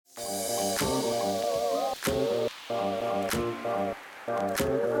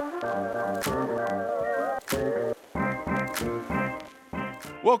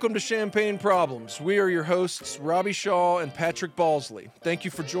Welcome to Champagne Problems. We are your hosts, Robbie Shaw and Patrick Balsley. Thank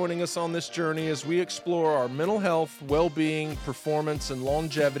you for joining us on this journey as we explore our mental health, well-being, performance, and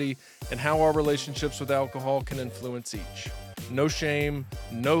longevity, and how our relationships with alcohol can influence each. No shame,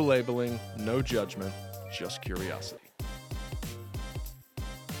 no labeling, no judgment, just curiosity.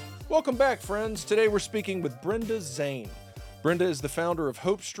 Welcome back, friends. Today we're speaking with Brenda Zane. Brenda is the founder of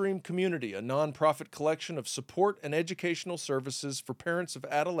Hope Stream Community, a nonprofit collection of support and educational services for parents of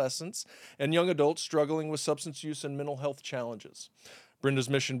adolescents and young adults struggling with substance use and mental health challenges. Brenda's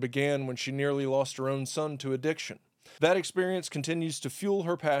mission began when she nearly lost her own son to addiction. That experience continues to fuel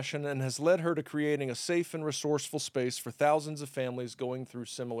her passion and has led her to creating a safe and resourceful space for thousands of families going through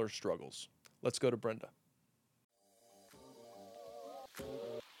similar struggles. Let's go to Brenda.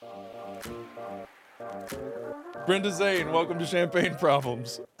 Brenda Zane, welcome to Champagne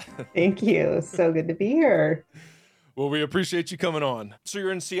Problems. Thank you. So good to be here. Well, we appreciate you coming on. So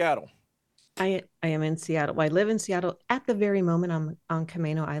you're in Seattle. I am in Seattle. Well, I live in Seattle at the very moment. I'm on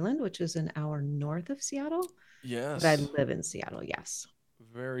Camano Island, which is an hour north of Seattle. Yes. But I live in Seattle, yes.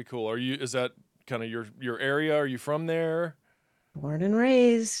 Very cool. Is that kind of your area? Are you from there? Born and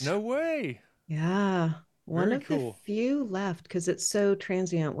raised. No way. Yeah. One of cool. the few left because it's so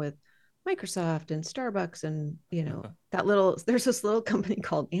transient with Microsoft and Starbucks and, there's this little company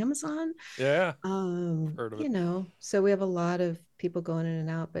called Amazon. Yeah. Heard of it. So we have a lot of people going in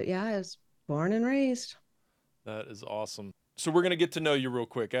and out, but yeah, I was born and raised. That is awesome. So we're going to get to know you real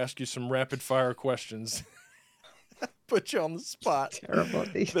quick, ask you some rapid fire questions. Put you on the spot. Terrible.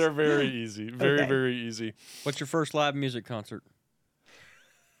 They're very easy. Very, Okay. very easy. What's your first live music concert?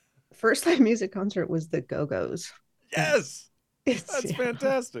 First live music concert was the Go-Go's. Yes. That's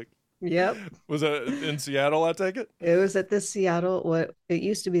fantastic. Yep. Was it in Seattle, I take it? It was at the Seattle, it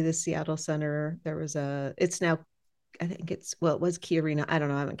used to be the Seattle Center. It's now, it was Key Arena. I don't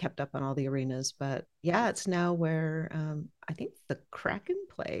know. I haven't kept up on all the arenas, but yeah, it's now where I think the Kraken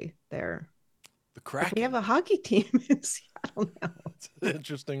play there. The Kraken? We have a hockey team in Seattle now. That's an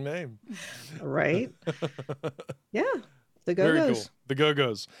interesting name. Right? Yeah. The Go-Go's. Very cool. The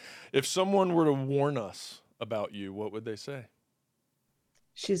Go-Go's. If someone were to warn us about you, what would they say?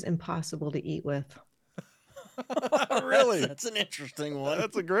 She's impossible to eat with. Really? That's an interesting one.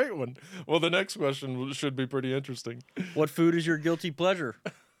 That's a great one. Well, the next question should be pretty interesting. What food is your guilty pleasure?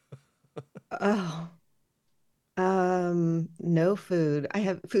 No food. I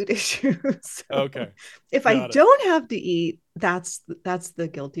have food issues. So Okay. If I don't have to eat, that's the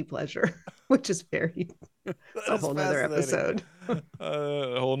guilty pleasure, which is a whole nother episode.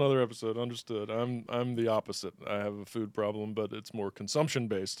 A whole nother episode. Understood. I'm the opposite. I have a food problem, but it's more consumption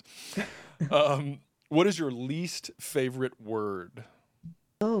based. What is your least favorite word?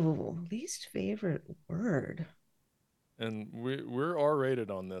 Oh, least favorite word. And we're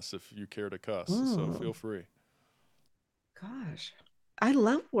R-rated on this if you care to cuss, so feel free. Gosh, I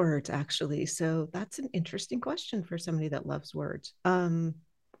love words actually. So that's an interesting question for somebody that loves words. Well,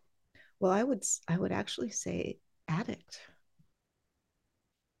 I would actually say addict,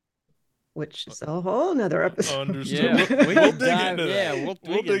 which is a whole nother episode. Understood. Yeah, we'll dig into that. Yeah,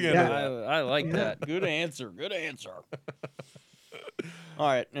 we'll dig into that. I like that. Good answer. Good answer. All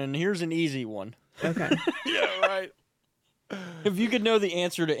right, and here's an easy one. Okay. Yeah, right. If you could know the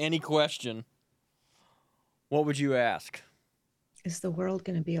answer to any question, what would you ask? Is the world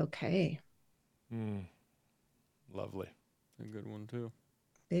going to be okay? Lovely. A good one, too.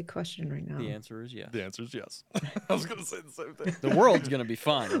 Big question right now. The answer is yes. The answer is yes. I was going to say the same thing. The world's going to be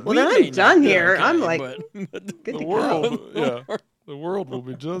fine. Well, then I'm done here. I'm like, but good the to world, go. yeah, the world will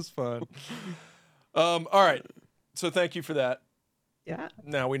be just fine. All right. So thank you for that. Yeah.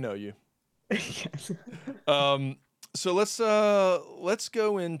 Now we know you. Yes. So let's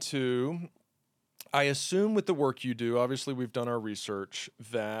go into. I assume with the work you do, obviously we've done our research,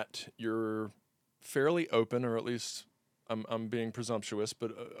 that you're fairly open, or at least I'm being presumptuous,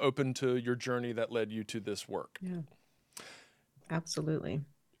 but open to your journey that led you to this work. Yeah. Absolutely.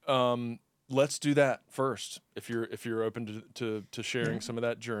 Let's do that first. If you're open to sharing some of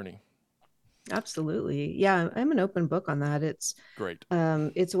that journey. Absolutely. Yeah, I'm an open book on that. It's great.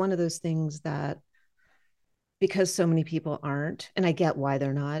 It's one of those things that, because so many people aren't, and I get why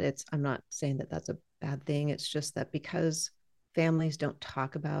they're not. I'm not saying that that's a bad thing. It's just that because families don't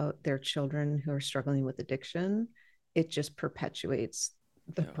talk about their children who are struggling with addiction, it just perpetuates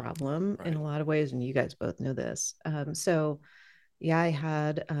the problem in a lot of ways. And you guys both know this. So yeah, I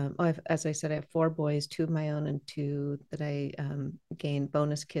had, as I said, I have 4 boys, 2 of my own and 2 that I gained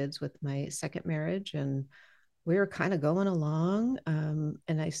bonus kids with my second marriage. And we were kind of going along.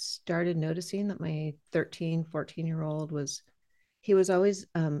 And I started noticing that my 13, 14-year-old he was always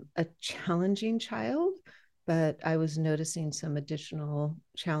a challenging child, but I was noticing some additional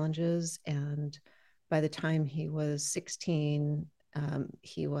challenges. And by the time he was 16,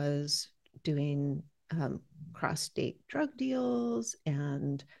 he was doing cross state drug deals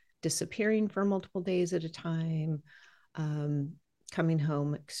and disappearing for multiple days at a time. Coming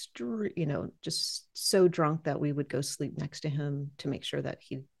home just so drunk that we would go sleep next to him to make sure that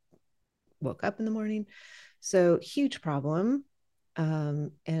he woke up in the morning. So huge problem.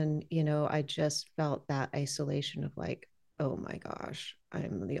 And I just felt that isolation of like, oh my gosh,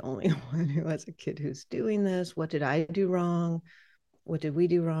 I'm the only one who has a kid who's doing this. What did I do wrong? What did we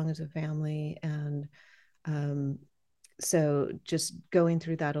do wrong as a family? And um, so just going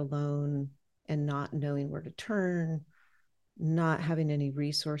through that alone and not knowing where to turn, not having any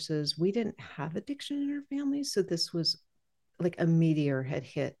resources. We didn't have addiction in our family. So this was like a meteor had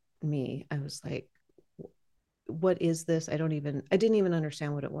hit me. I was like, what is this? I didn't even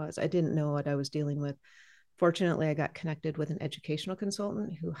understand what it was. I didn't know what I was dealing with. Fortunately, I got connected with an educational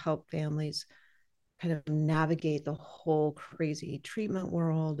consultant who helped families kind of navigate the whole crazy treatment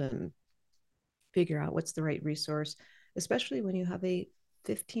world and figure out what's the right resource, especially when you have a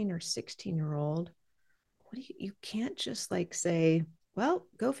 15 or 16-year-old. You can't just like say, well,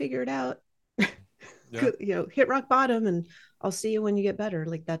 go figure it out. Yeah. Hit rock bottom and I'll see you when you get better.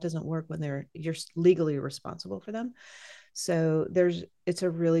 Like that doesn't work when you're legally responsible for them. So it's a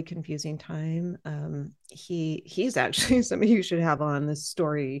really confusing time. He's actually somebody you should have on. This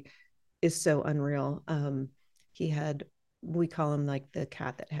story is so unreal. We call him like the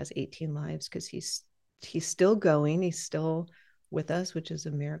cat that has 18 lives because he's still going. He's still with us, which is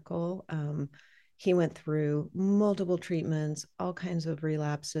a miracle. He went through multiple treatments, all kinds of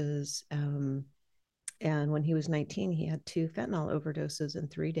relapses. And when he was 19, he had 2 fentanyl overdoses in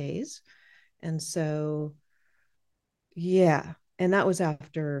 3 days. And so, yeah. And that was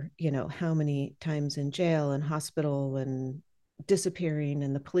after, how many times in jail and hospital and disappearing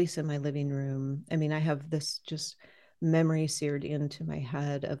and the police in my living room. I mean, I have this just memory seared into my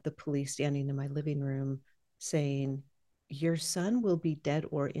head of the police standing in my living room saying, your son will be dead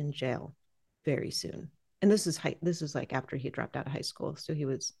or in jail very soon. And this is like after he dropped out of high school. So he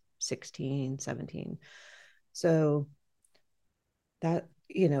was 16, 17. So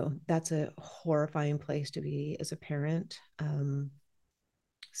that's a horrifying place to be as a parent.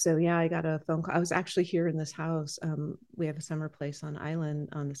 So yeah, I got a phone call. I was actually here in this house. We have a summer place on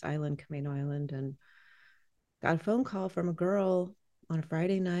this island, Camino Island, and got a phone call from a girl on a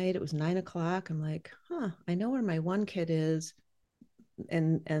Friday night. It was 9 o'clock. I'm like, I know where my one kid is.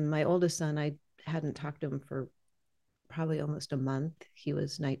 And my oldest son, I hadn't talked to him for probably almost a month. He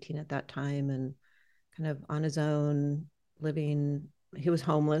was 19 at that time and kind of on his own, living. He was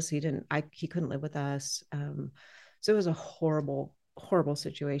homeless. He couldn't live with us. So it was a horrible, horrible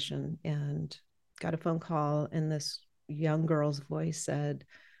situation. And got a phone call, and this young girl's voice said,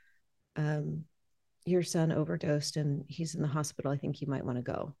 your son overdosed and he's in the hospital. I think you might want to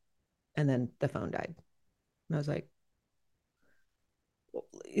go. And then the phone died. And I was like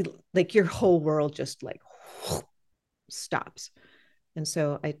your whole world just like stops. And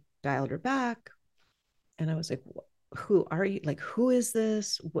so I dialed her back and I was like, who are you? Like, who is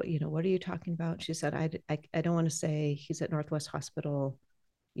this? What are you talking about? She said, I don't want to say. He's at Northwest Hospital.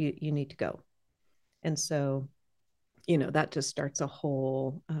 You need to go. And so, that just starts a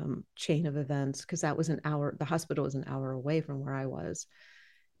whole chain of events, because the hospital was an hour away from where I was.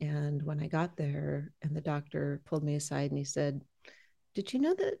 And when I got there and the doctor pulled me aside and he said, did you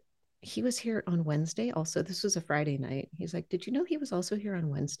know that he was here on Wednesday? Also, this was a Friday night. He's like, did you know he was also here on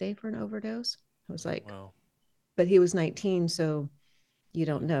Wednesday for an overdose? I was like, wow. But he was 19. So you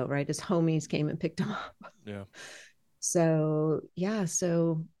don't know, right? His homies came and picked him up. Yeah. So, yeah.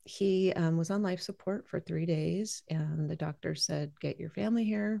 So he was on life support for 3 days. And the doctor said, get your family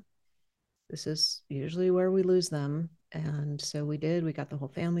here. This is usually where we lose them. And so we did. We got the whole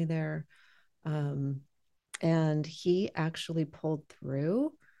family there. And he actually pulled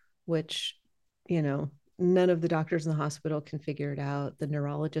through, which, none of the doctors in the hospital can figure it out. The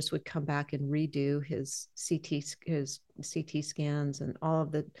neurologist would come back and redo his CT scans and all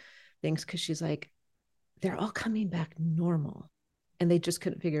of the things, because she's like, they're all coming back normal. And they just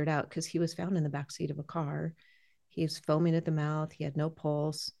couldn't figure it out because he was found in the backseat of a car. He was foaming at the mouth. He had no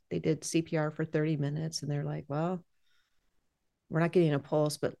pulse. They did CPR for 30 minutes and they're like, well, we're not getting a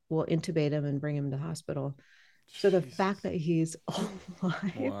pulse, but we'll intubate him and bring him to the hospital. So the fact that he's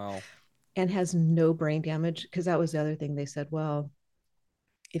alive, wow, and has no brain damage, because that was the other thing. They said, well,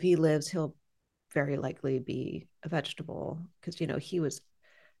 if he lives, he'll very likely be a vegetable because, he was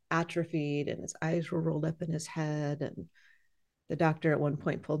atrophied and his eyes were rolled up in his head. And the doctor at one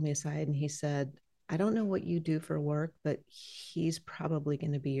point pulled me aside and he said, I don't know what you do for work, but he's probably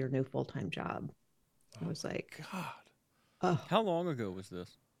going to be your new full-time job. I was like, God. oh. How long ago was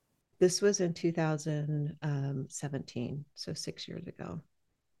this? This was in 2017, so 6 years ago.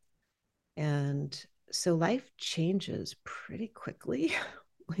 And so life changes pretty quickly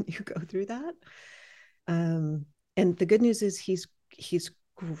when you go through that. And the good news is he's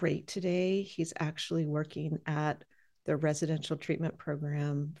great today. He's actually working at the residential treatment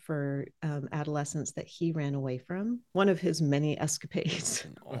program for adolescents that he ran away from. One of his many escapades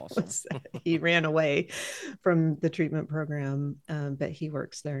was that he ran away from the treatment program, but he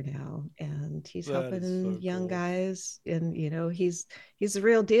works there now, and he's helping young guys. And he's the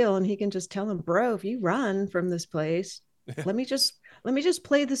real deal, and he can just tell them, bro, if you run from this place, let me just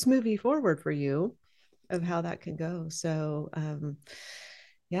play this movie forward for you of how that can go. So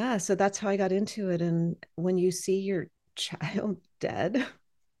yeah, so that's how I got into it. And when you see your child dead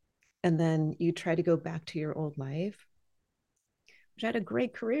and then you try to go back to your old life, which I had a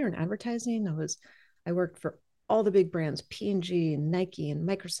great career in advertising. I worked for all the big brands, P&G and Nike and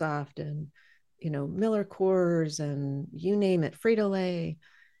Microsoft and Miller Coors and you name it, Frito-Lay,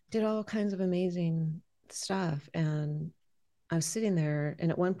 did all kinds of amazing stuff. And I was sitting there,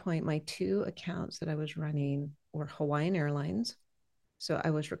 and at one point my 2 accounts that I was running were Hawaiian Airlines. So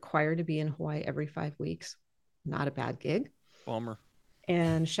I was required to be in Hawaii every 5 weeks. Not a bad gig. Bummer.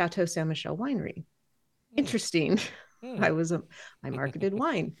 And Chateau Saint Michelle Winery. Interesting. I marketed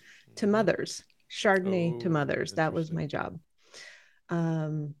wine to mothers, Chardonnay to mothers. That was my job.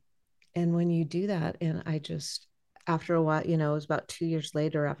 And when you do that, and I just, after a while, it was about 2 years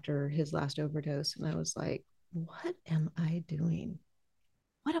later after his last overdose, and I was like, what am I doing?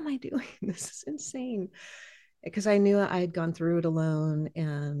 What am I doing? This is insane. Because I knew I had gone through it alone,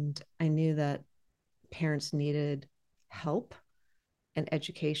 and I knew that parents needed help and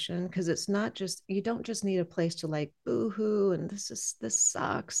education, because it's not just, you don't just need a place to like boo-hoo and this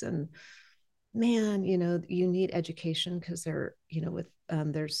sucks, and man, you need education, because there's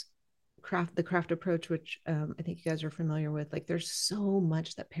the craft approach, which I think you guys are familiar with. Like, there's so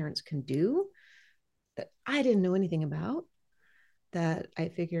much that parents can do that I didn't know anything about, that I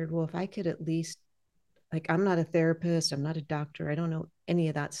figured, well, if I could at least, like, I'm not a therapist, I'm not a doctor, I don't know any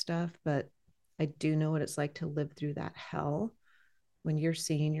of that stuff, but I do know what it's like to live through that hell when you're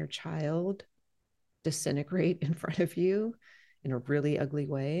seeing your child disintegrate in front of you in a really ugly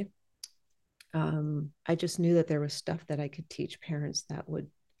way. I just knew that there was stuff that I could teach parents that would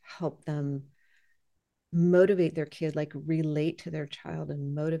help them motivate their kid, like relate to their child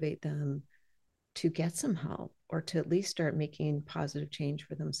and motivate them to get some help, or to at least start making positive change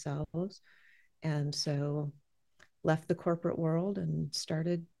for themselves. And so left the corporate world and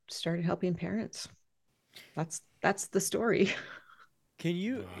started helping parents. That's the story.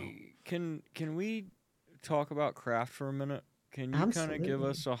 Can we talk about craft for a minute? Can you kind of give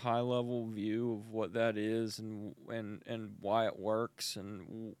us a high level view of what that is, and why it works,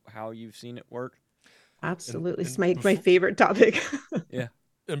 and how you've seen it work? Absolutely. It's my favorite topic. Yeah.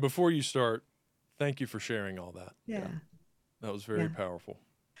 And before you start, thank you for sharing all that. Yeah. That was very powerful.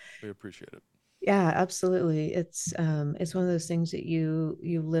 We appreciate it. Yeah, absolutely. It's one of those things that you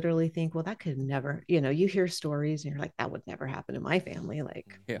literally think, well, that could never, you hear stories and you're like, that would never happen in my family.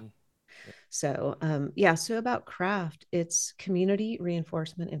 Like, yeah. So, so about craft, it's community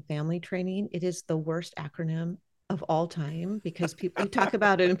reinforcement and family training. It is the worst acronym of all time, because people, you talk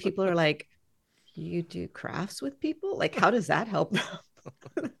about it and people are like, you do crafts with people? Like, how does that help them?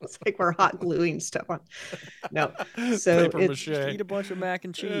 It's like we're hot gluing stuff on. No, so just eat a bunch of mac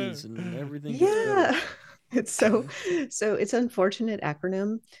and cheese and everything. Yeah, it's so it's an unfortunate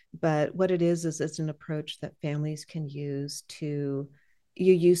acronym, but what it is it's an approach that families can use to,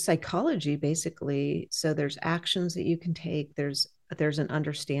 you use psychology basically. So there's actions that you can take. There's an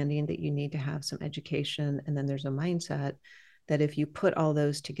understanding that you need to have some education, and then there's a mindset that if you put all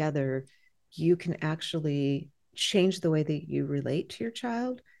those together, you can actually change the way that you relate to your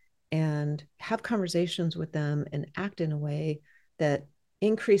child and have conversations with them and act in a way that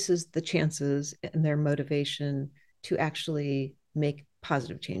increases the chances and their motivation to actually make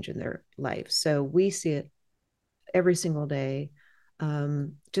positive change in their life. So we see it every single day.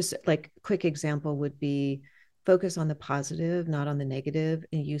 Just like a quick example would be focus on the positive, not on the negative,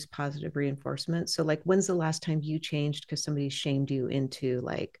 and use positive reinforcement. So like, when's the last time you changed because somebody shamed you into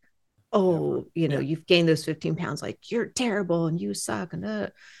like, oh, you've gained those 15 pounds, like you're terrible and you suck. And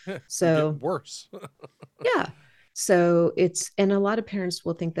so worse. Yeah. So and a lot of parents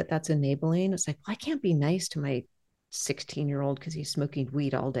will think that that's enabling. It's like, well, I can't be nice to my 16-year-old because he's smoking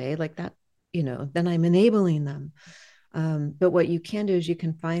weed all day like that, then I'm enabling them. But what you can do is you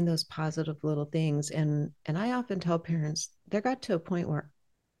can find those positive little things. And I often tell parents, there got to a point where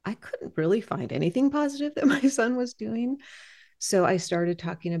I couldn't really find anything positive that my son was doing. So I started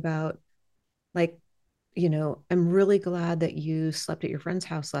talking about, like, I'm really glad that you slept at your friend's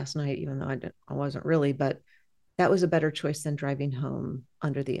house last night, even though I wasn't really, but that was a better choice than driving home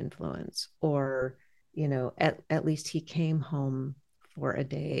under the influence. Or, at least he came home for a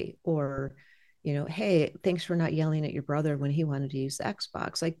day. Or, hey, thanks for not yelling at your brother when he wanted to use the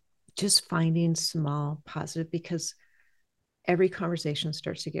Xbox. Like, just finding small positive, because every conversation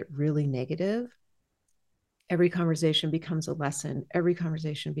starts to get really negative. Every conversation becomes a lesson. Every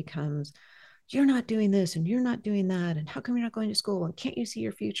conversation becomes, you're not doing this and you're not doing that. And how come you're not going to school? And can't you see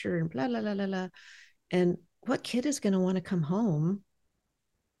your future? And blah, blah, blah, blah, blah. And what kid is going to want to come home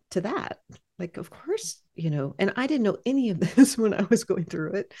to that? Like, of course, and I didn't know any of this when I was going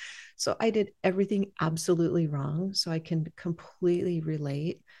through it. So I did everything absolutely wrong. So I can completely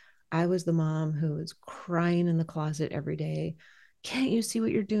relate. I was the mom who was crying in the closet every day. Can't you see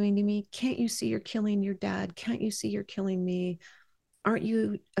what you're doing to me? Can't you see you're killing your dad? Can't you see you're killing me? Aren't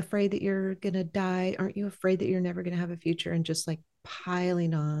you afraid that you're going to die? Aren't you afraid that you're never going to have a future? And just like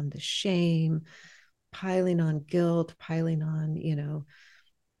piling on the shame, piling on guilt, piling on,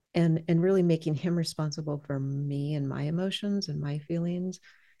 and really making him responsible for me and my emotions and my feelings.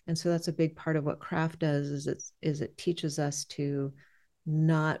 And so that's a big part of what craft does, is it teaches us to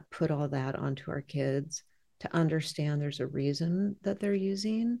not put all that onto our kids, to understand there's a reason that they're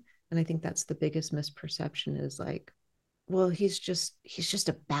using. And I think that's the biggest misperception, is like, well, he's just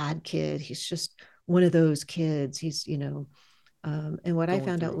a bad kid. He's just one of those kids. He's, and what Going I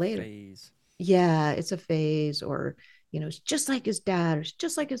found through out a later, phase. yeah, it's a phase. Or, it's just like his dad, or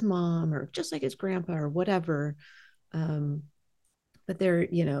just like his mom, or just like his grandpa, or whatever. Um, but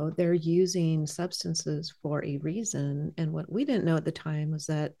they're using substances for a reason. And what we didn't know at the time was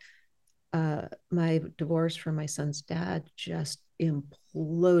that my divorce from my son's dad just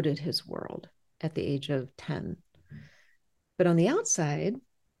imploded his world at the age of 10. But on the outside,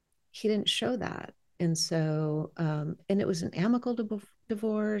 he didn't show that. And so, and it was an amicable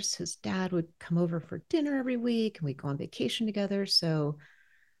divorce. His dad would come over for dinner every week and we'd go on vacation together. So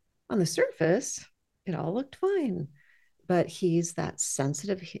on the surface, it all looked fine. But he's that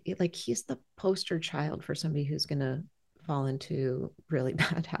sensitive, like he's the poster child for somebody who's going to fall into really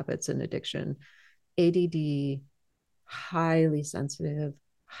bad habits and addiction. ADD, highly sensitive,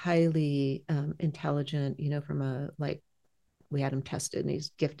 highly intelligent, from a, like, we had him tested and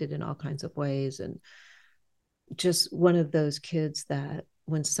he's gifted in all kinds of ways. And just one of those kids that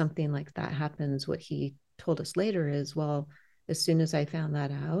when something like that happens, what he told us later is, well, as soon as I found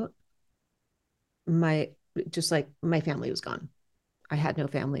that out, my family was gone. I had no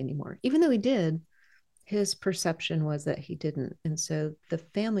family anymore. Even though he did, his perception was that he didn't. And so the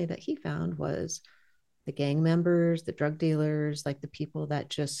family that he found was the gang members, the drug dealers, like the people that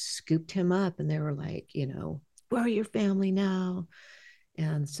just scooped him up, and they were like, where are your family now?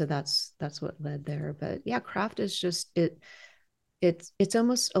 And so that's what led there. But yeah, craft is just it's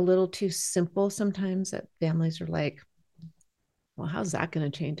almost a little too simple sometimes, that families are like, well, how's that going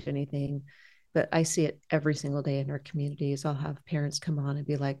to change anything? But I see it every single day in our communities. I'll have parents come on and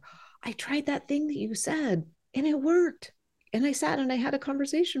be like, I tried that thing that you said and it worked. And I sat and I had a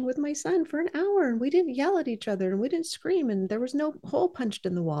conversation with my son for an hour, and we didn't yell at each other and we didn't scream and there was no hole punched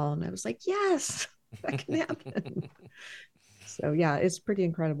in the wall. And I was like, yes, that can happen. So yeah, it's pretty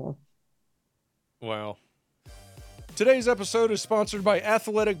incredible. Wow. Today's episode is sponsored by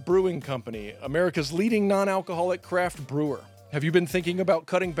Athletic Brewing Company, America's leading non-alcoholic craft brewer. Have you been thinking about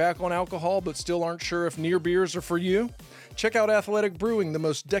cutting back on alcohol but still aren't sure if near beers are for you? Check out Athletic Brewing, the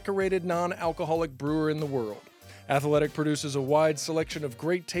most decorated non-alcoholic brewer in the world. Athletic produces a wide selection of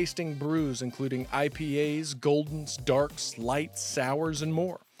great tasting brews, including IPAs, Goldens, Darks, Lights, Sours, and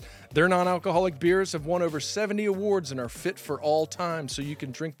more. Their non-alcoholic beers have won over 70 awards and are fit for all time, so you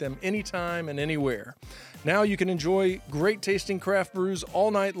can drink them anytime and anywhere. Now you can enjoy great tasting craft brews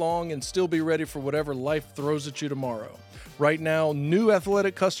all night long and still be ready for whatever life throws at you tomorrow. Right now, new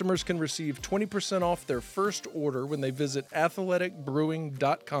Athletic customers can receive 20% off their first order when they visit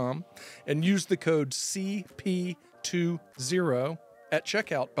athleticbrewing.com and use the code CP20 at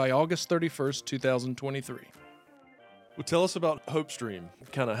checkout by August 31st, 2023. Well, tell us about HopeStream,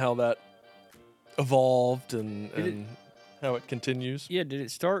 kind of how that evolved and how it continues. Yeah, did it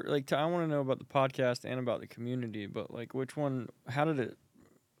start, like, I want to know about the podcast and about the community, but, like, which one, how did it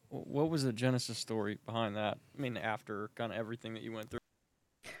what was the genesis story behind that? I mean, after kind of everything that you went through.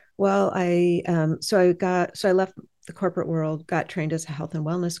 Well, I left the corporate world, got trained as a health and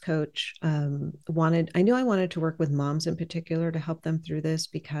wellness coach. I knew I wanted to work with moms in particular to help them through this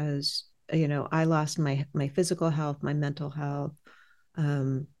because I lost my physical health, my mental health,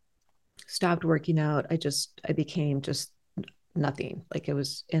 stopped working out. I became just nothing. Like it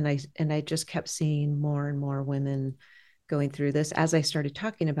was, and I just kept seeing more and more women going through this. As I started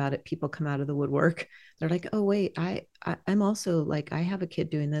talking about it, people come out of the woodwork. They're like, oh wait, I'm also like, I have a kid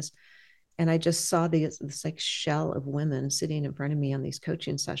doing this. And I just saw this like shell of women sitting in front of me on these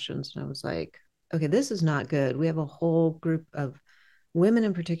coaching sessions. And I was like, okay, this is not good. We have a whole group of women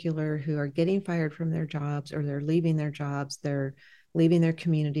in particular who are getting fired from their jobs, or they're leaving their jobs. They're leaving their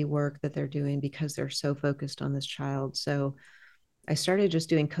community work that they're doing because they're so focused on this child. So I started just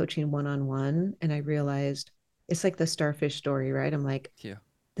doing coaching one-on-one, and I realized it's like the starfish story, right? I'm like, yeah,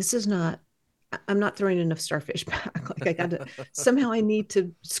 this is not, I'm not throwing enough starfish back. Like I got to, somehow I need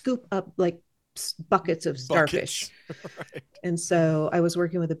to scoop up like buckets of starfish. Right. And so I was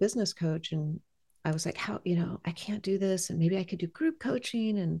working with a business coach, and I was like, how, I can't do this. And maybe I could do group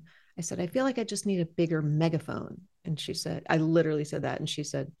coaching. And I said, I feel like I just need a bigger megaphone. And she said, I literally said that. And she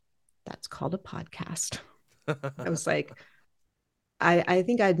said, that's called a podcast. I was like, I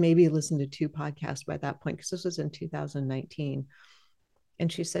think I'd maybe listened to 2 podcasts by that point, because this was in 2019.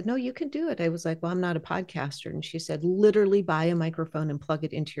 And she said, no, you can do it. I was like, well, I'm not a podcaster. And she said, literally buy a microphone and plug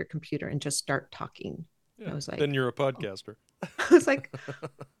it into your computer and just start talking. Yeah, I was like, then you're a podcaster. Oh. I was like,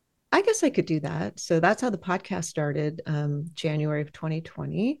 I guess I could do that. So that's how the podcast started, January of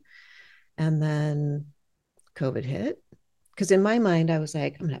 2020. And then COVID hit. Because in my mind, I was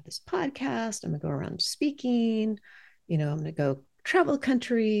like, I'm going to have this podcast. I'm going to go around speaking. I'm going to go travel the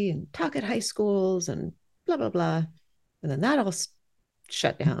country and talk at high schools and blah, blah, blah. And then that all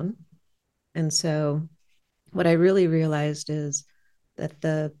shut down. And so what I really realized is that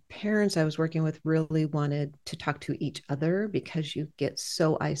the parents I was working with really wanted to talk to each other, because you get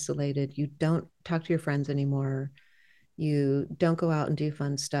so isolated. You don't talk to your friends anymore. You don't go out and do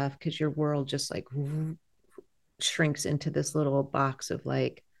fun stuff because your world just like shrinks into this little box of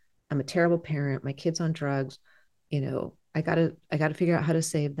like, I'm a terrible parent. My kid's on drugs. I gotta figure out how to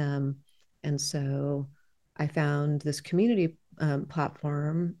save them. And so I found this community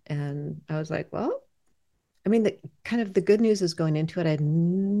platform, and I was like, well, I mean, the good news is going into it, I had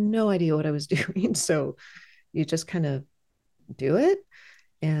no idea what I was doing. So you just kind of do it.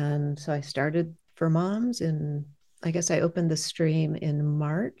 And so I started for moms, and I guess I opened the stream in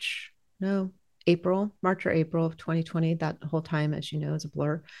March or April of 2020. That whole time, as you know, is a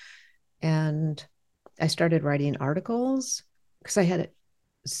blur. And I started writing articles because I had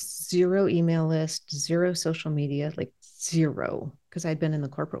 0 email list, 0 social media, like 0, because I'd been in the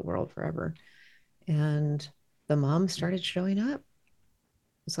corporate world forever. And the moms started showing up.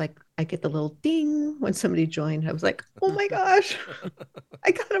 It's like I get the little ding when somebody joined. I was like, oh my gosh,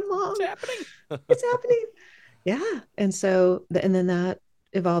 I got a mom. It's happening. It's happening. Yeah. And then that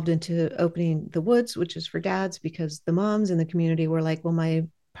evolved into opening the Woods, which is for dads, because the moms in the community were like, well, my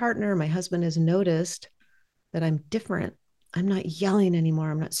husband has noticed that I'm different. I'm not yelling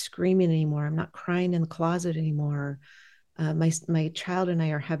anymore. I'm not screaming anymore. I'm not crying in the closet anymore. My child and I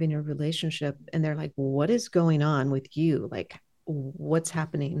are having a relationship, and they're like, what is going on with you? Like, what's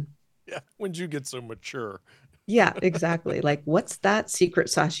happening? Yeah. When did you get so mature? Yeah, exactly. Like, what's that secret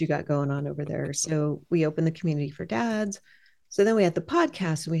sauce you got going on over there? So we opened the community for dads. So then we had the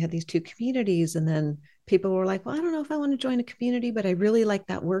podcast, and we had these 2 communities. And then people were like, well, I don't know if I want to join a community, but I really like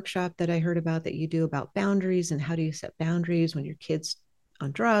that workshop that I heard about that you do about boundaries, and how do you set boundaries when your kid's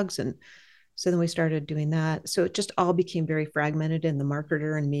on drugs. And so then we started doing that. So it just all became very fragmented, and the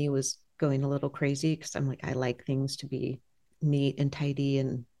marketer and me was going a little crazy, because I'm like, I like things to be neat and tidy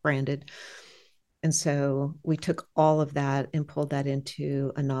and branded. And so we took all of that and pulled that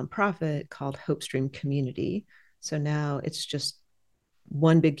into a nonprofit called Hope Stream Community. So now it's just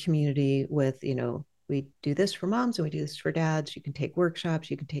one big community with, we do this for moms and we do this for dads. You can take workshops,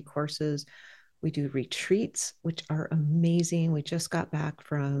 you can take courses. We do retreats, which are amazing. We just got back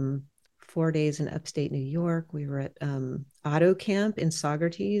from 4 days in upstate New York. We were at Auto Camp in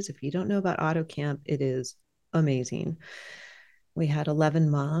Saugerties. If you don't know about Auto Camp, it is amazing. We had 11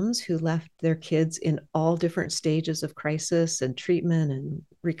 moms who left their kids in all different stages of crisis and treatment and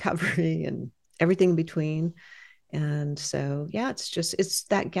recovery and everything in between. And so, yeah, it's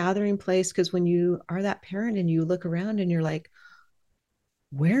that gathering place, because when you are that parent and you look around and you're like,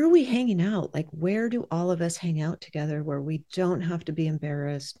 where are we hanging out? Like, where do all of us hang out together where we don't have to be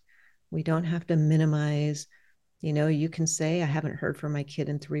embarrassed? We don't have to minimize. You can say, I haven't heard from my kid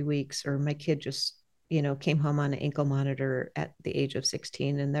in 3 weeks, or my kid just, came home on an ankle monitor at the age of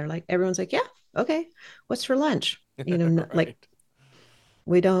 16. And they're like, everyone's like, yeah, okay, what's for lunch? Right. Like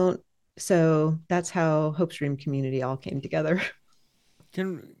we don't. So that's how Hope Stream Community all came together.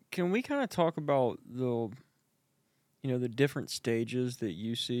 Can we kind of talk about the different stages that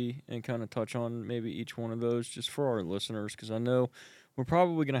you see, and kind of touch on maybe each one of those just for our listeners? Because I know we're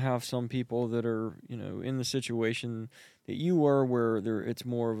probably going to have some people that are, in the situation that you were, where it's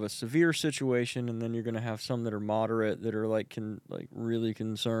more of a severe situation, and then you're going to have some that are moderate, that are like really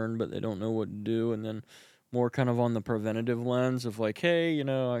concerned, but they don't know what to do, and then more kind of on the preventative lens of like, hey,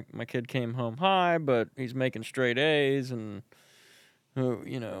 my kid came home high, but he's making straight A's, and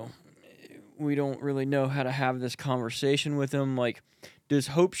we don't really know how to have this conversation with him. Like, does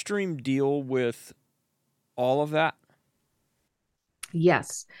Hope Stream deal with all of that?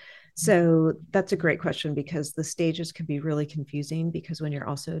 Yes. So that's a great question, because the stages can be really confusing, because when you're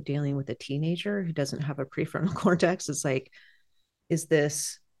also dealing with a teenager who doesn't have a prefrontal cortex, it's like, is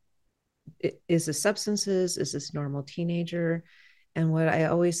this substances? Is this normal teenager? And what I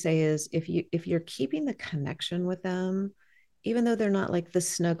always say is, if you're keeping the connection with them, even though they're not like the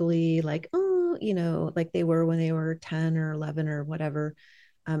snuggly, like, oh, like they were when they were 10 or 11 or whatever,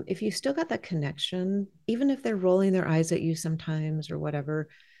 if you still got that connection, even if they're rolling their eyes at you sometimes or whatever,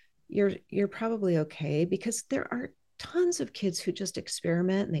 you're probably okay, because there are tons of kids who just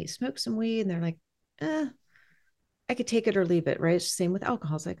experiment and they smoke some weed and they're like, I could take it or leave it, right? It's the same with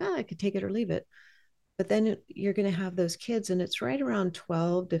alcohol. It's like, I could take it or leave it. But then you're going to have those kids, and it's right around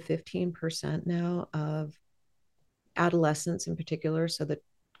 12 to 15% now of adolescents in particular. So the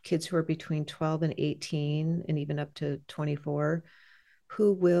kids who are between 12 and 18 and even up to 24,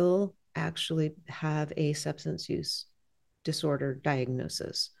 who will actually have a substance use disorder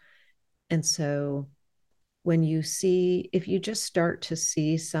diagnosis. And so if you just start to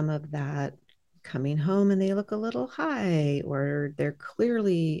see some of that coming home and they look a little high, or they're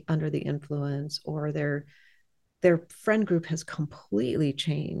clearly under the influence, or their friend group has completely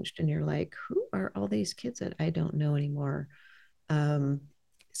changed, and you're like, who are all these kids that I don't know anymore? um,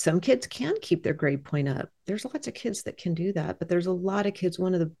 some kids can keep their grade point up. There's lots of kids that can do that, but there's a lot of kids,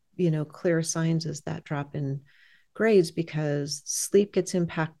 one of the clear signs is that drop in grades, because sleep gets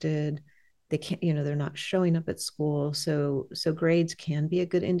impacted. They can't, they're not showing up at school. So grades can be a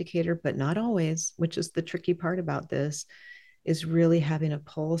good indicator, but not always, which is the tricky part about this, is really having a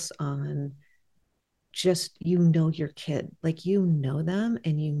pulse on, just, your kid, like, them,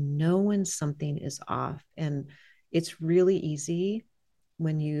 and when something is off. And it's really easy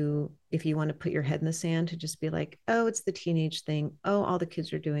if you want to put your head in the sand, to just be like, oh, it's the teenage thing, oh, all the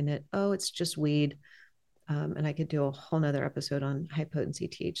kids are doing it, oh, it's just weed. And I could do a whole nother episode on high potency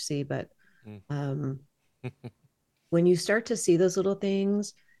THC, but when you start to see those little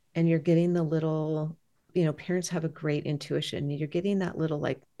things, and you're getting the little, parents have a great intuition, you're getting that little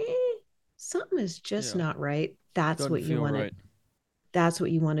like, something is just not right. That's Doesn't what you want right. to that's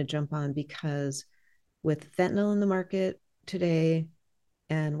what you want to jump on, because with fentanyl in the market today,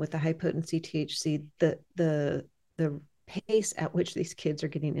 and with the high potency THC, the pace at which these kids are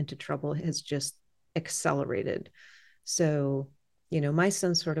getting into trouble has just accelerated. So, my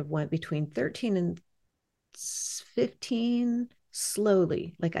son sort of went between 13 and 15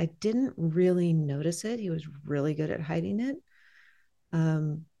 slowly. Like, I didn't really notice it. He was really good at hiding it.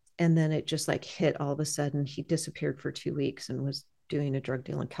 And then it just like hit all of a sudden. He disappeared for 2 weeks and was doing a drug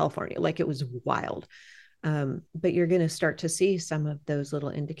deal in California. Like, it was wild. But you're going to start to see some of those little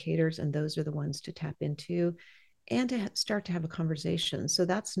indicators, and those are the ones to tap into and to start to have a conversation. So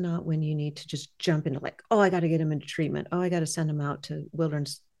that's not when you need to just jump into like, oh, I got to get him into treatment. Oh, I got to send him out to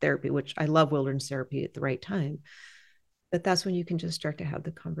wilderness therapy, which I love wilderness therapy at the right time. But that's when you can just start to have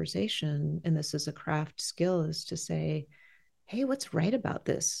the conversation. And this is a craft skill, is to say, hey, what's right about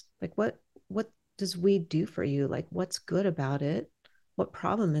this? Like, what does weed do for you? Like, what's good about it? What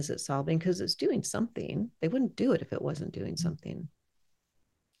problem is it solving? Because it's doing something. They wouldn't do it if it wasn't doing something.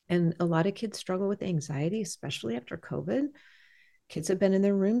 And a lot of kids struggle with anxiety, especially after COVID. Kids have been in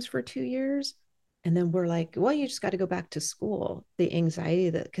their rooms for 2 years. And then we're like, well, you just got to go back to school. The anxiety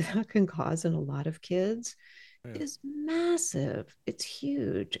that can cause in a lot of kids is massive. It's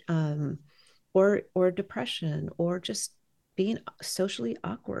huge. Or depression, or just being socially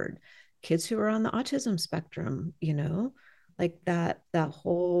awkward. Kids who are on the autism spectrum, like that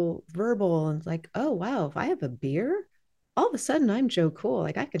whole verbal, and like, oh wow, if I have a beer, all of a sudden I'm Joe Cool,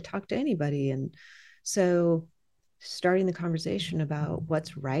 like I can talk to anybody. And so starting the conversation about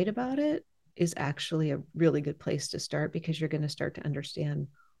what's right about it is actually a really good place to start, because you're going to start to understand,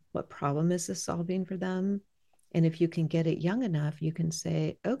 what problem is this solving for them, And if you can get it young enough, you can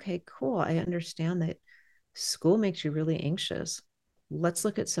say, okay, cool, I understand that school makes you really anxious. Let's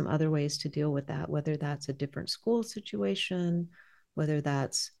look at some other ways to deal with that, whether that's a different school situation, whether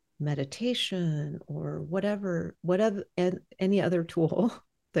that's meditation or whatever, any other tool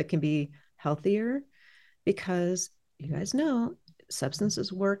that can be healthier, because you guys know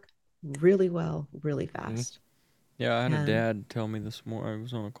substances work really well, really fast. Yeah, I had a And dad tell me this morning. I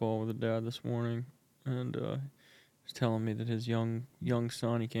was on a call with a dad this morning, and he was telling me that his young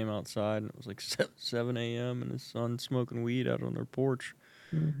son. He came outside, and it was like 7 a.m. and his son's smoking weed out on their porch,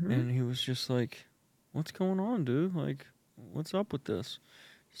 mm-hmm, and he was just like, "What's going on, dude? Like, what's up with this?"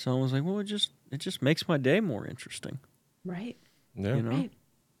 So I was like, "Well, it just makes my day more interesting, right, Yeah. you know." right,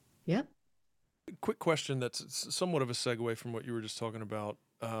 yep, Quick question that's somewhat of a segue from what you were just talking about.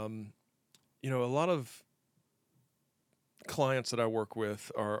 A lot of clients that I work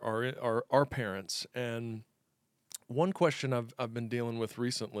with are parents, and one question I've been dealing with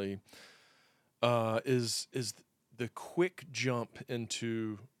recently is the quick jump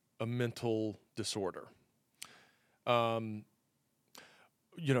into a mental disorder. Um,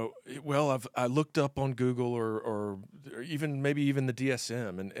 I looked up on Google or even maybe even the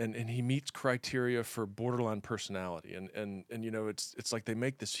DSM, and he meets criteria for borderline personality, and it's like they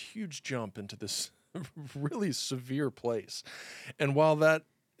make this huge jump into this really severe place. And while that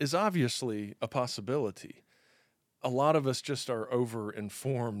is obviously a possibility, a lot of us just are over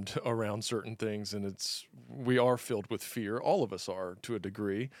informed around certain things, and we are filled with fear. All of us are to a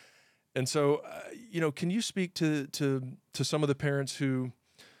degree. And so, can you speak to some of the parents who,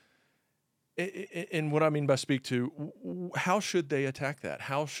 and what I mean by speak to, how should they attack that?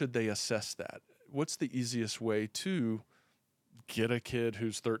 How should they assess that? What's the easiest way to get a kid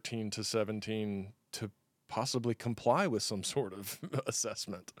who's 13 to 17 to possibly comply with some sort of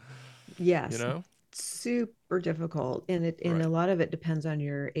assessment? You yes, know? super difficult, and a Right. lot of it depends on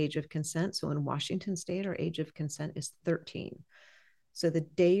your age of consent. So in Washington State, our age of consent is 13. So the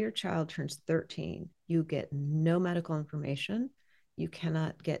day your child turns 13, you get no medical information. You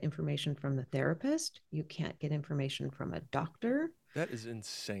cannot get information from the therapist. You can't get information from a doctor. That is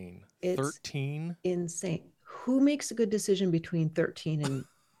insane. It's 13? insane. Who makes a good decision between 13 and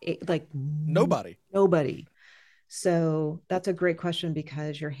eight? Like Nobody. nobody. So that's a great question,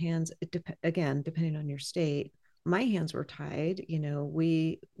 because your hands, again, depending on your state, my hands were tied.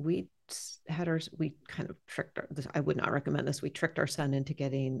 We had we kind of tricked I would not recommend this. We tricked our son into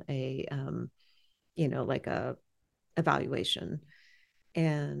getting a, like a evaluation.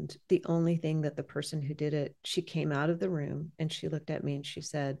 And the only thing that the person who did it, she came out of the room and she looked at me and she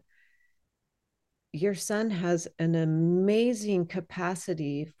said, your son has an amazing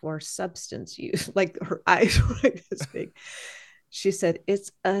capacity for substance use. Like, her eyes were like this big. She said,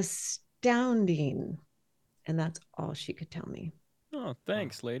 it's astounding. And that's all she could tell me. Oh, Oh,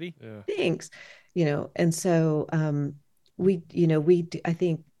 thanks, lady. yeah. Thanks. And so I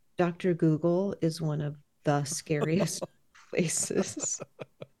think Dr. Google is one of the scariest places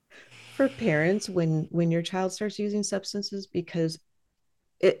for parents when your child starts using substances, because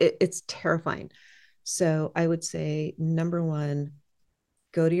it's terrifying. So I would say, number one,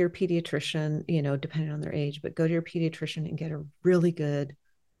 go to your pediatrician, depending on their age, but go to your pediatrician and get a really good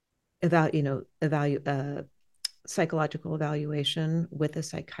psychological evaluation with a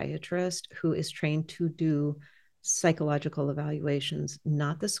psychiatrist who is trained to do psychological evaluations,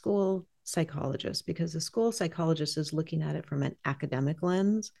 not the school psychologist, because the school psychologist is looking at it from an academic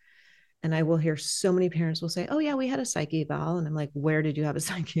lens. And I will hear so many parents will say, oh yeah, we had a psych eval. And I'm like, where did you have a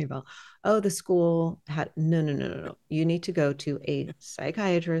psych eval? Oh, the school had, no, no, no, no, no. You need to go to a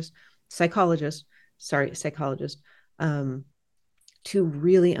psychologist, um, to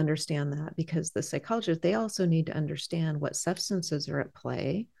really understand that, because the psychologists, they also need to understand what substances are at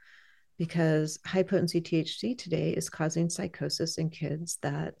play, because high potency THC today is causing psychosis in kids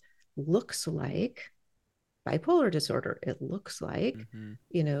that looks like bipolar disorder. It looks like, Mm-hmm.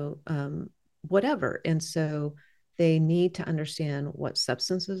 you know, whatever. And so they need to understand what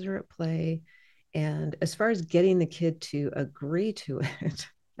substances are at play. And as far as getting the kid to agree to it,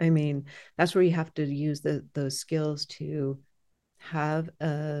 I mean, that's where you have to use those skills to have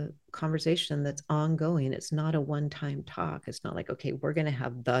a conversation that's ongoing. It's not a one-time talk. It's not like, okay, we're going to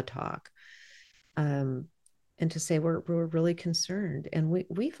have the talk. Um, and to say we're really concerned. And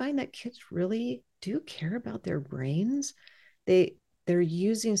we find that kids really do care about their brains. They're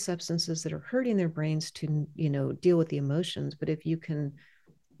using substances that are hurting their brains to, deal with the emotions. But if you can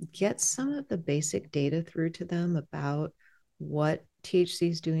get some of the basic data through to them about what THC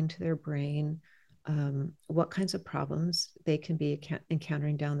is doing to their brain, what kinds of problems they can be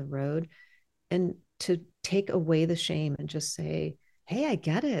encountering down the road, and to take away the shame and just say, hey, I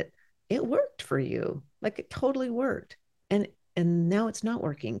get it. It worked for you. Like it totally worked. And now it's not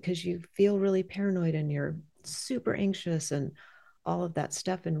working because you feel really paranoid and you're super anxious and all of that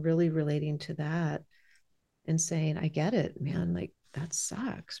stuff, and really relating to that and saying, I get it, man. Like that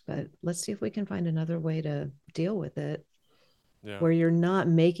sucks, but let's see if we can find another way to deal with it, Yeah. where you're not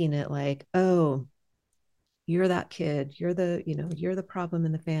making it like, oh, you're that kid, you're the, you're the problem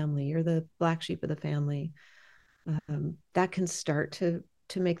in the family, you're the black sheep of the family. That can start to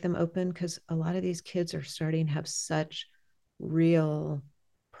make them open, because a lot of these kids are starting to have such real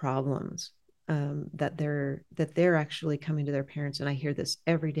problems, that they're actually coming to their parents. And I hear this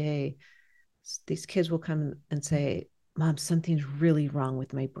every day. These kids will come and say, Mom, something's really wrong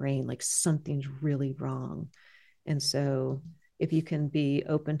with my brain, like something's really wrong. And so if you can be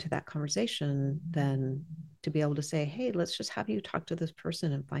open to that conversation, then to be able to say, hey, let's just have you talk to this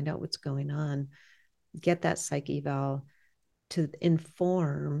person and find out what's going on, get that psych eval to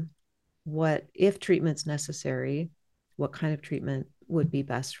inform what, if treatment's necessary, what kind of treatment would be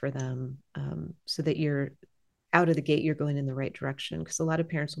best for them, so that you're out of the gate, you're going in the right direction. Because a lot of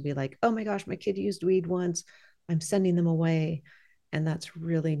parents will be like, oh my gosh, my kid used weed once, I'm sending them away. And that's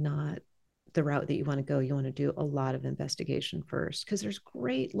really not the route that you want to go. You want to do a lot of investigation first, because there's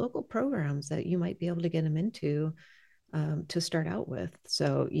great local programs that you might be able to get them into, to start out with.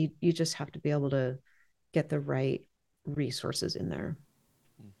 So you just have to be able to get the right resources in there.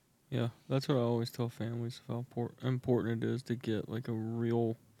 Yeah, that's what I always tell families of how important it is to get like a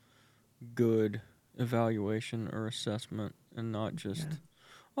real good evaluation or assessment, and not just, Yeah.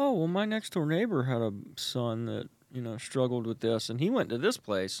 oh, well, my next door neighbor had a son that, struggled with this and he went to this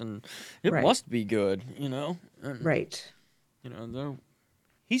place and it Right. must be good, And, Right. though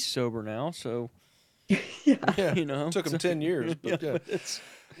he's sober now, so, Yeah. Yeah. Took him so, 10 years, yeah, but yeah. but it's,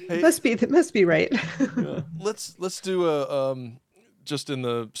 Hey, Must be right. yeah. let's do a just in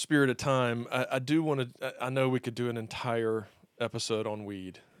the spirit of time. I do want to. I know we could do an entire episode on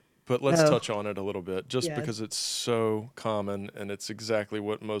weed, but let's Oh, touch on it a little bit, just yes. because it's so common and it's exactly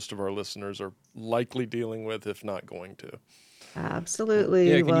what most of our listeners are likely dealing with, if not going to. Yeah, Absolutely.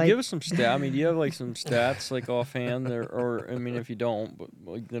 can Well, you give us some I mean, do you have like some stats like offhand there, or I mean, if you don't, but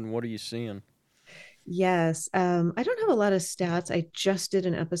like, then what are you seeing? yes. I don't have a lot of stats. I just did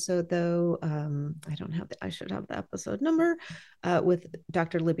an episode though. I don't have I should have the episode number, with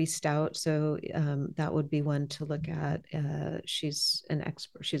Dr. Libby Stout. So that would be one to look at. She's an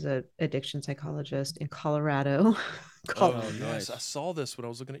expert. She's a addiction psychologist in Colorado. Oh, Oh, yes, I nice. saw this when I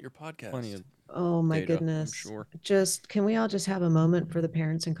was looking at your Plenty podcast. of Oh my data, I'm goodness. sure. Just can we all just have a moment for the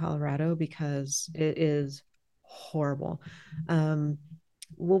parents in Colorado, because it is horrible. Um,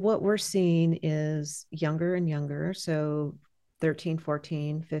 well, what we're seeing is younger and younger. So 13,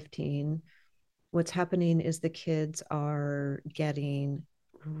 14, 15. What's happening is the kids are getting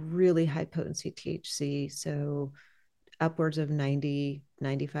really high potency THC. So upwards of 90,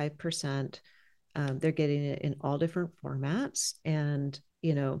 95%. They're getting it in all different formats. And,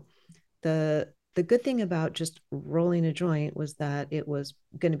 the good thing about just rolling a joint was that it was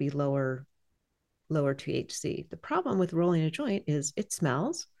going to be lower THC. The problem with rolling a joint is it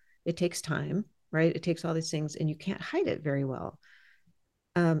smells, it takes time, right? It takes all these things and you can't hide it very well.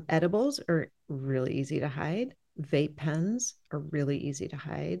 Edibles are really easy to hide. Vape pens are really easy to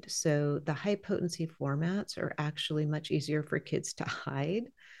hide. So the high potency formats are actually much easier for kids to hide.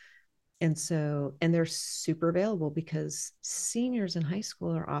 And they're super available because seniors in high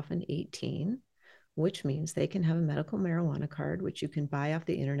school are often 18, which means they can have a medical marijuana card, which you can buy off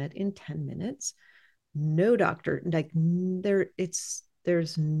the internet in 10 minutes. No doctor, like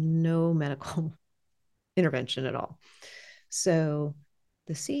there's no medical intervention at all. So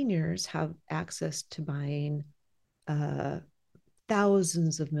the seniors have access to buying uh,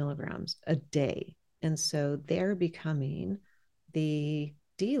 thousands of milligrams a day. And so they're becoming the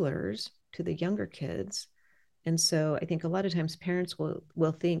dealers to the younger kids. And so I think a lot of times parents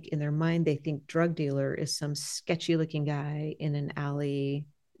will think in their mind, they think drug dealer is some sketchy looking guy in an alley,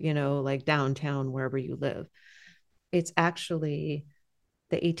 like downtown, wherever you live. It's actually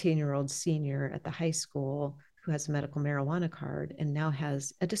the 18-year-old senior at the high school who has a medical marijuana card and now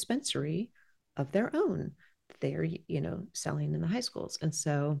has a dispensary of their own. They're, selling in the high schools.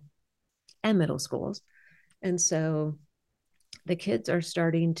 And middle schools. And so the kids are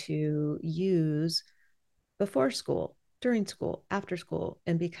starting to use before school, during school, after school.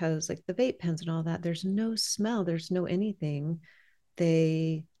 And because like the vape pens and all that, there's no smell, there's no anything.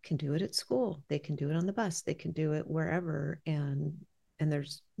 They can do it at school. They can do it on the bus. They can do it wherever. And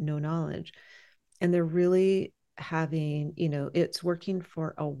there's no knowledge. And they're really having, it's working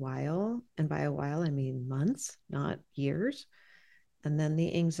for a while. And by a while, I mean months, not years. And then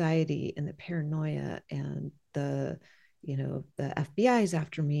the anxiety and the paranoia and the FBI is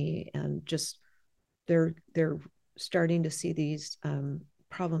after me, and just they're starting to see these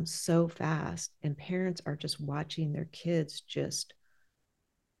problems so fast, and parents are just watching their kids just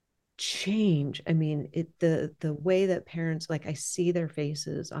change. I mean, the way that parents, like, I see their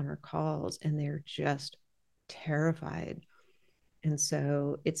faces on our calls and they're just terrified. And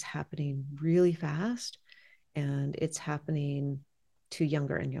so it's happening really fast, and it's happening to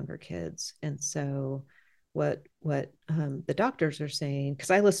younger and younger kids. And so what the doctors are saying, because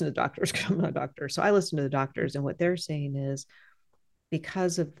I listen to doctors because I'm not a doctor, so I listen to the doctors, and what they're saying is,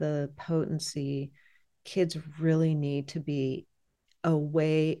 because of the potency, kids really need to be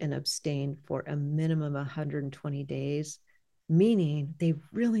away and abstain for a minimum 120 days, meaning they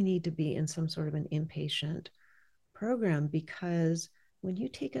really need to be in some sort of an inpatient program. Because when you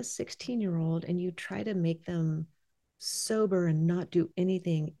take a 16-year-old and you try to make them sober and not do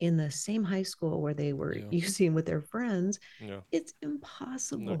anything in the same high school where they were using with their friends, it's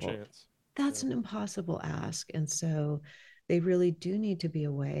impossible. No chance. That's an impossible ask. And so they really do need to be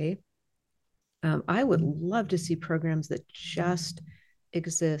away. I would love to see programs that just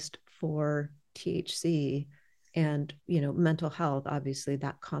exist for THC and, mental health, obviously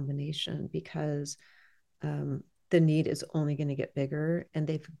that combination, because the need is only going to get bigger, and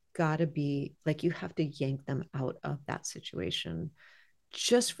they've got to be like, you have to yank them out of that situation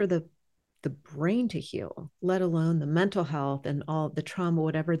just for the brain to heal, let alone the mental health and all the trauma,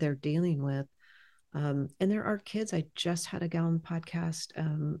 whatever they're dealing with. And there are kids. I just had a gal on the podcast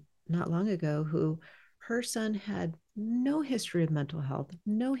not long ago who, her son had no history of mental health,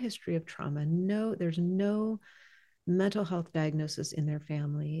 no history of trauma, there's no mental health diagnosis in their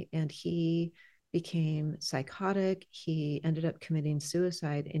family, and he became psychotic. He ended up committing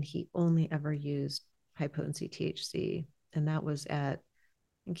suicide, and he only ever used high potency THC, and that was at, I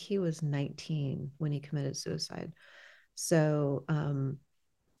think he was 19 when he committed suicide. So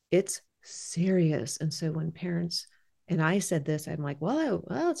it's serious. And so when parents, and I said this, I'm like, well,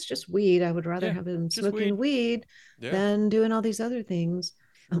 it's just weed. I would rather have him smoking weed than doing all these other things.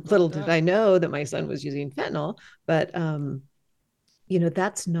 Little did I know that my son was using fentanyl, but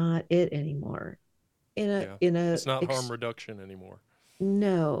that's not it anymore. It's not harm reduction anymore.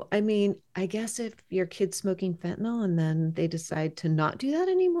 No, I mean, I guess if your kid's smoking fentanyl and then they decide to not do that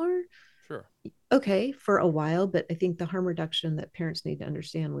anymore, sure, okay, for a while. But I think the harm reduction that parents need to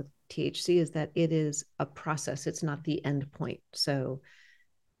understand with THC is that it is a process. It's not the end point. So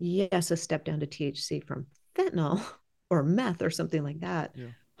yes, a step down to THC from fentanyl or meth or something like that,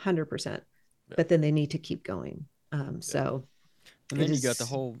 100%. But then they need to keep going. So, and then you got the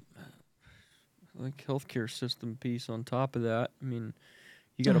whole like healthcare system piece on top of that. I mean,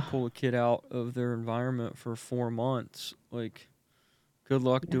 you got to pull a kid out of their environment for 4 months. Like, good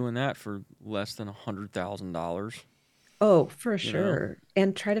luck doing that for less than $100,000. Oh, for sure.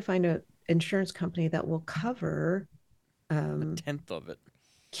 And try to find an insurance company that will cover a tenth of it.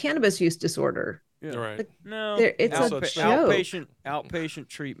 Cannabis use disorder. Yeah. Right. Like, no, it's a joke. Outpatient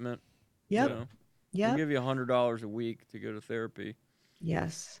treatment. Yep. They'll give you $100 a week to go to therapy.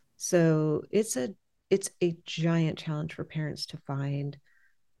 Yes. So it's a giant challenge for parents to find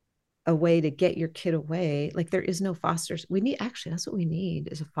a way to get your kid away. Like, there is no foster. That's what we need,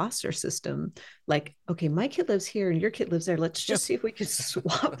 is a foster system. Like, okay, my kid lives here and your kid lives there. Let's just see if we can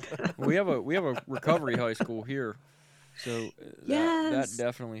swap them. We have a recovery high school here. So that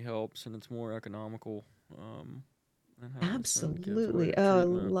definitely helps, and it's more economical. Absolutely. Oh, I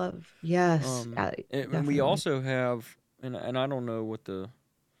love, yes. And we also have, and I don't know what the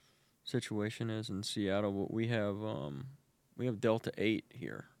situation is in Seattle, but we have Delta 8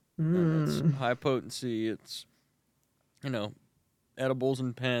 here. And it's high potency. It's, edibles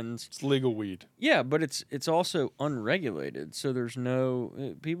and pens. It's legal weed. Yeah, but it's also unregulated. So there's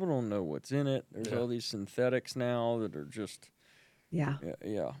people don't know what's in it. There's all these synthetics now that are just. Yeah.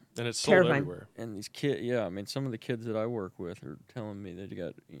 Yeah. And it's sold everywhere. And these kids, I mean, some of the kids that I work with are telling me they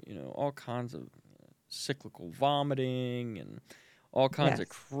got, all kinds of cyclical vomiting and all kinds of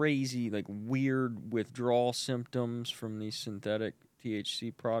crazy, like, weird withdrawal symptoms from these synthetic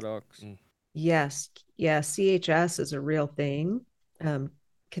THC products. Yes. Yeah. CHS is a real thing.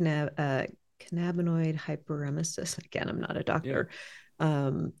 Cannabinoid hyperemesis. Again, I'm not a doctor.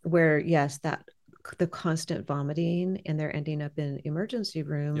 Where, that the constant vomiting, and they're ending up in emergency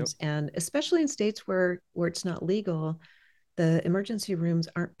rooms. And especially in states where it's not legal, the emergency rooms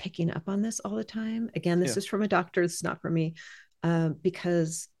aren't picking up on this all the time. Again, this is from a doctor. It's not from me.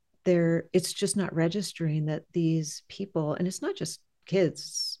 Because it's just not registering that these people, and it's not just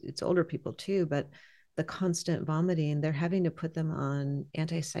kids, it's older people too, but the constant vomiting, they're having to put them on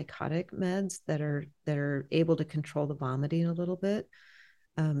antipsychotic meds that are able to control the vomiting a little bit.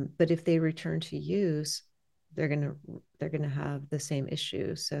 But if they return to use, they're gonna have the same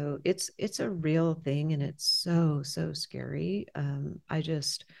issue. So it's a real thing, and it's so scary. I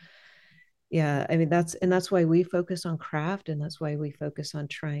just Yeah, I mean that's why we focus on craft, and that's why we focus on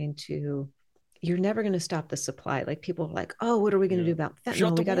trying to. You're never going to stop the supply. Like people are like, oh, what are we going to do about Shut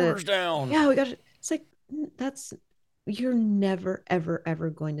fentanyl? the We got to, borders down. yeah, we got to. It's like that's you're never ever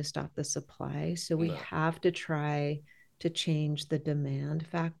going to stop the supply. So we have to try to change the demand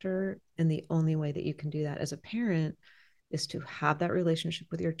factor, and the only way that you can do that as a parent is to have that relationship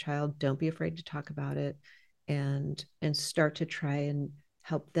with your child. Don't be afraid to talk about it, and start to try and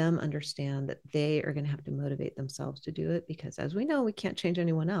help them understand that they are going to have to motivate themselves to do it, because as we know, we can't change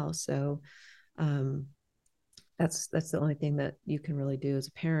anyone else. So um, that's the only thing that you can really do as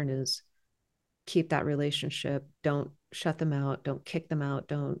a parent is keep that relationship. Don't shut them out, don't kick them out,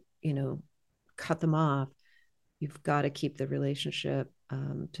 don't cut them off. You've got to keep the relationship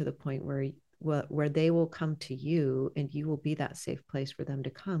to the point where they will come to you, and you will be that safe place for them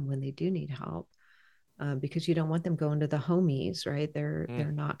to come when they do need help, because you don't want them going to the homies, right?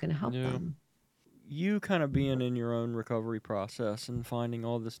 They're not going to help them. You kind of being in your own recovery process and finding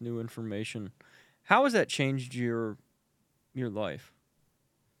all this new information, how has that changed your life?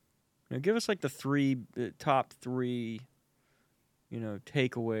 Give us like the top three,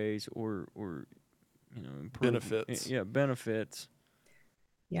 takeaways or benefits. Yeah, benefits.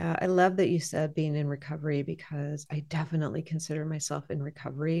 Yeah, I love that you said being in recovery, because I definitely consider myself in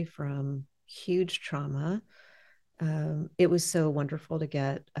recovery from huge trauma. It was so wonderful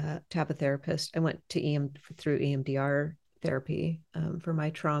to have a therapist. I went to through EMDR therapy for my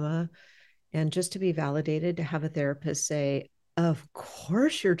trauma, and just to be validated, to have a therapist say, "Of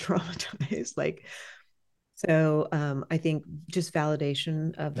course you're traumatized." Like, so I think just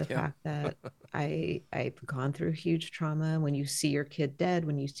validation of the fact that I've gone through huge trauma. When you see your kid dead,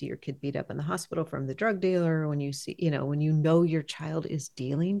 when you see your kid beat up in the hospital from the drug dealer, when you see, when you know your child is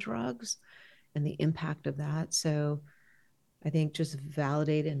dealing drugs and the impact of that. So I think just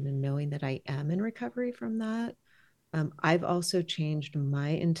validated and knowing that I am in recovery from that. I've also changed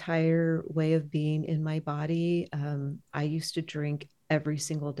my entire way of being in my body. I used to drink every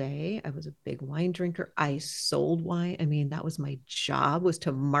single day. I was a big wine drinker. I sold wine. I mean, that was my job, was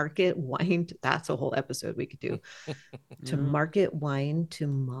to market wine. That's a whole episode we could do. To market wine to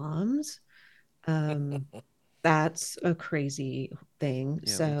moms. That's a crazy thing.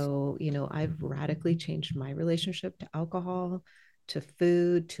 Yeah, so, I've radically changed my relationship to alcohol, to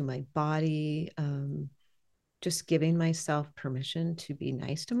food, to my body. Just giving myself permission to be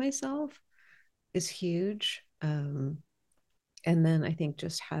nice to myself is huge. And then I think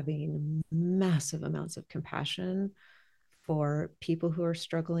just having massive amounts of compassion for people who are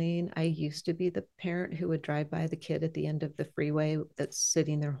struggling. I used to be the parent who would drive by the kid at the end of the freeway that's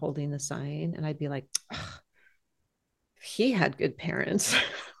sitting there holding the sign, and I'd be like, he had good parents.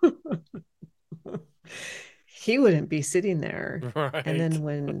 He wouldn't be sitting there. Right. And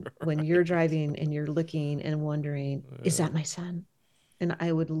then when you're driving and you're looking and wondering, is that my son? And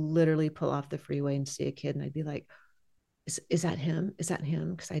I would literally pull off the freeway and see a kid, and I'd be like, is that him? Is that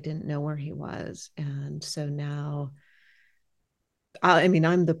him? Because I didn't know where he was. And so now, I mean,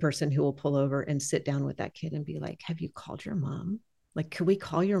 I'm the person who will pull over and sit down with that kid and be like, have you called your mom? Like, could we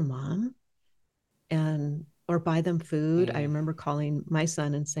call your mom? And or buy them food. I remember calling my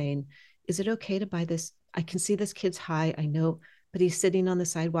son and saying, is it okay to buy this? I can see this kid's high. I know, but he's sitting on the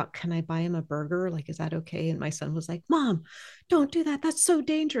sidewalk. Can I buy him a burger? Like, is that okay? And my son was like, Mom, don't do that. That's so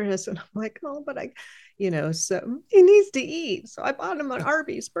dangerous. And I'm like, oh, but so he needs to eat. So I bought him an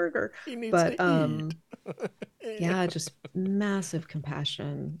Arby's burger. He needs to eat. Yeah, just massive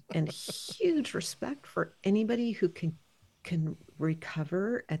compassion and huge respect for anybody who can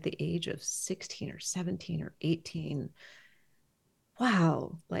recover at the age of 16 or 17 or 18.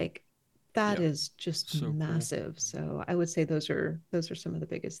 Wow, like that is just so massive. Cool. So I would say those are some of the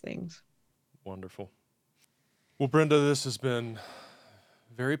biggest things. Wonderful. Well, Brenda, this has been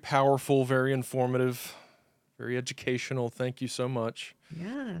very powerful, very informative, very educational. Thank you so much.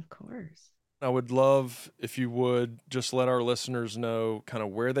 Yeah, of course. I would love if you would just let our listeners know kind of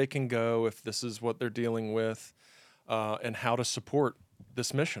where they can go if this is what they're dealing with, and how to support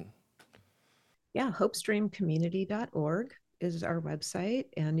this mission. Yeah, hopestreamcommunity.org is our website,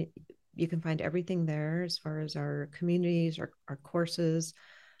 and you can find everything there as far as our communities, our courses.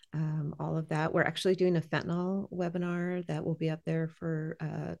 all of that. We're actually doing a fentanyl webinar that will be up there for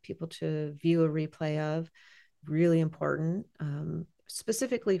people to view a replay of. Really important,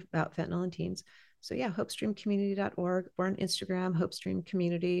 specifically about fentanyl in teens. So yeah, hopestreamcommunity.org. We're on Instagram, Hopestream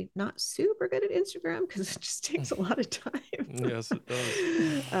Community. Not super good at Instagram because it just takes a lot of time. Yes, it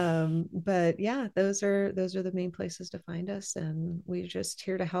does. But yeah, those are the main places to find us, and we're just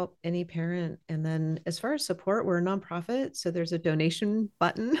here to help any parent. And then as far as support, we're a nonprofit, so there's a donation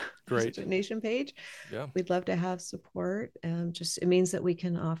button. There's Great. a donation page. Yeah. We'd love to have support. Just it means that we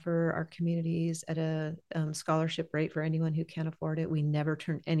can offer our communities at a scholarship rate for anyone who can't afford it. We never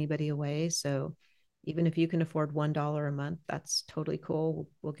turn anybody away. So even if you can afford $1 a month, that's totally cool.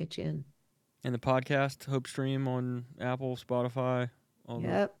 We'll get you in. And the podcast, Hope Stream on Apple, Spotify.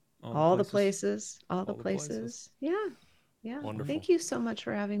 All the places. Yeah. Wonderful. Thank you so much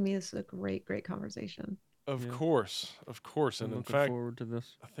for having me. This is a great conversation. Of course. And in fact, forward to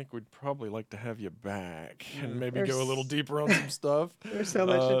this. I think we'd probably like to have you back and maybe go a little deeper on some stuff. There's so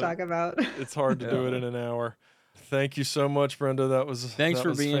much to talk about. It's hard to do it in an hour. Thank you so much, Brenda. Thanks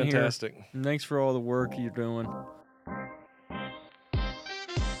for being fantastic. here. And thanks for all the work you're doing.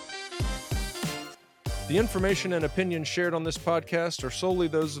 The information and opinions shared on this podcast are solely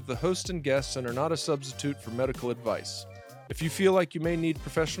those of the host and guests and are not a substitute for medical advice. If you feel like you may need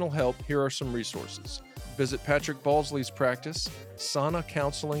professional help, here are some resources. Visit Patrick Balsley's practice,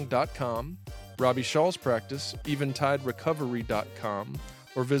 sanacounseling.com, Robbie Shaw's practice, eventiderecovery.com,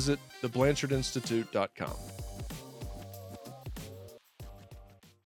 or visit theblanchardinstitute.com.